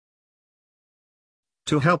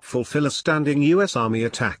To help fulfill a standing U.S. Army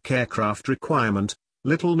attack aircraft requirement,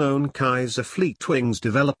 little-known Kaiser-Fleetwings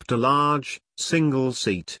developed a large,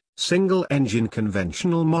 single-seat, single-engine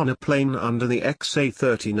conventional monoplane under the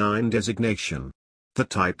XA-39 designation. The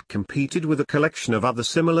type competed with a collection of other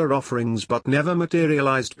similar offerings but never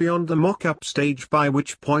materialized beyond the mock-up stage, by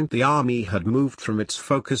which point the Army had moved from its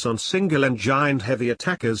focus on single-engine heavy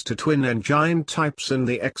attackers to twin-engine types, and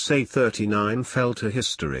the XA-39 fell to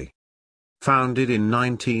history. Founded in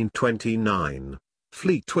 1929,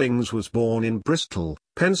 Fleetwings was born in Bristol,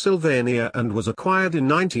 Pennsylvania, and was acquired in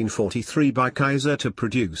 1943 by Kaiser to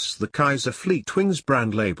produce the Kaiser-Fleetwings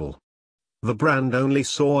brand label. The brand only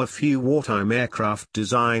saw a few wartime aircraft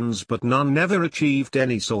designs, but none never achieved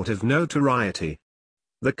any sort of notoriety.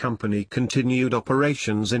 The company continued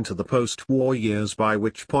operations into the post-war years, by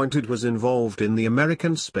which point it was involved in the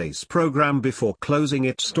American space program before closing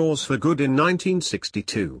its doors for good in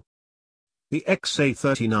 1962. The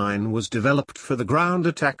XA-39 was developed for the ground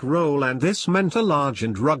attack role, and this meant a large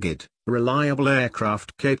and rugged, reliable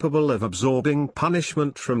aircraft capable of absorbing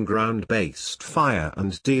punishment from ground-based fire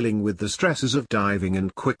and dealing with the stresses of diving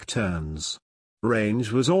and quick turns.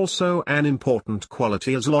 Range was also an important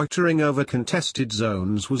quality, as loitering over contested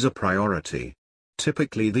zones was a priority.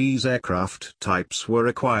 Typically these aircraft types were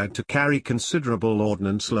required to carry considerable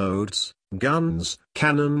ordnance loads, guns,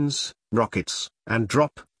 cannons, rockets, and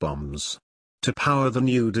drop bombs. To power the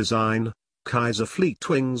new design,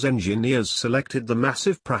 Kaiser-Fleetwings engineers selected the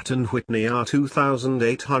massive Pratt & Whitney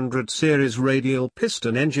R2800 series radial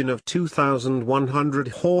piston engine of 2,100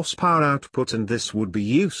 horsepower output, and this would be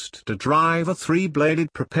used to drive a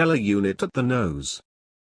three-bladed propeller unit at the nose.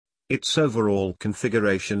 Its overall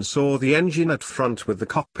configuration saw the engine at front with the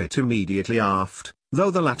cockpit immediately aft,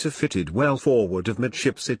 though the latter fitted well forward of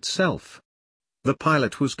midships itself. The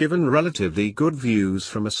pilot was given relatively good views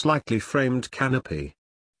from a slightly framed canopy.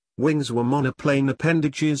 Wings were monoplane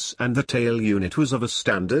appendages, and the tail unit was of a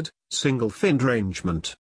standard, single-finned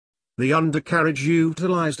arrangement. The undercarriage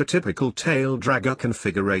utilized a typical tail dragger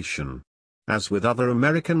configuration. As with other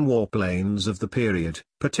American warplanes of the period,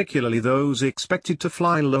 particularly those expected to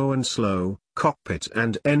fly low and slow, cockpit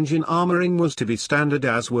and engine armoring was to be standard,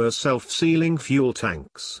 as were self-sealing fuel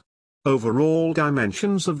tanks. Overall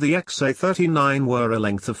dimensions of the XA-39 were a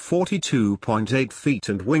length of 42.8 feet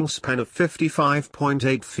and wingspan of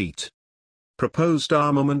 55.8 feet. Proposed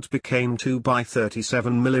armament became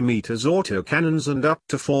 2x37mm autocannons and up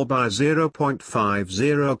to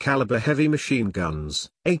 4x0.50 caliber heavy machine guns,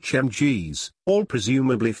 HMGs, all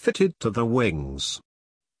presumably fitted to the wings.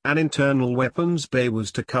 An internal weapons bay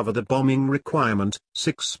was to cover the bombing requirement.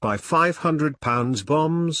 6x500 pounds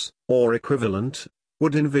bombs, or equivalent,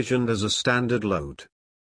 would envisioned as a standard load.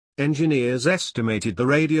 Engineers estimated the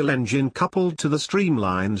radial engine coupled to the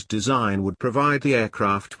streamlined design would provide the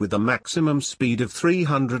aircraft with a maximum speed of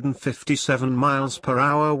 357 miles per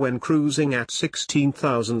hour when cruising at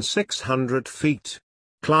 16,600 feet.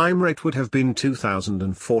 Climb rate would have been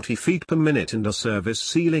 2,040 feet per minute and a service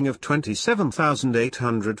ceiling of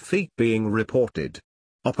 27,800 feet being reported.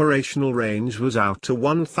 Operational range was out to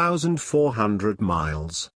 1,400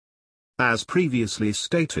 miles. As previously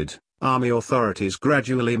stated, Army authorities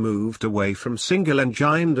gradually moved away from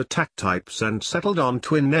single-engined attack types and settled on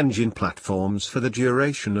twin-engine platforms for the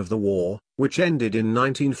duration of the war, which ended in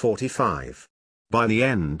 1945. By the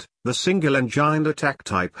end, the single-engined attack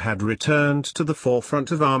type had returned to the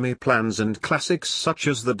forefront of Army plans, and classics such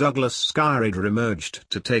as the Douglas Skyraider emerged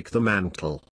to take the mantle.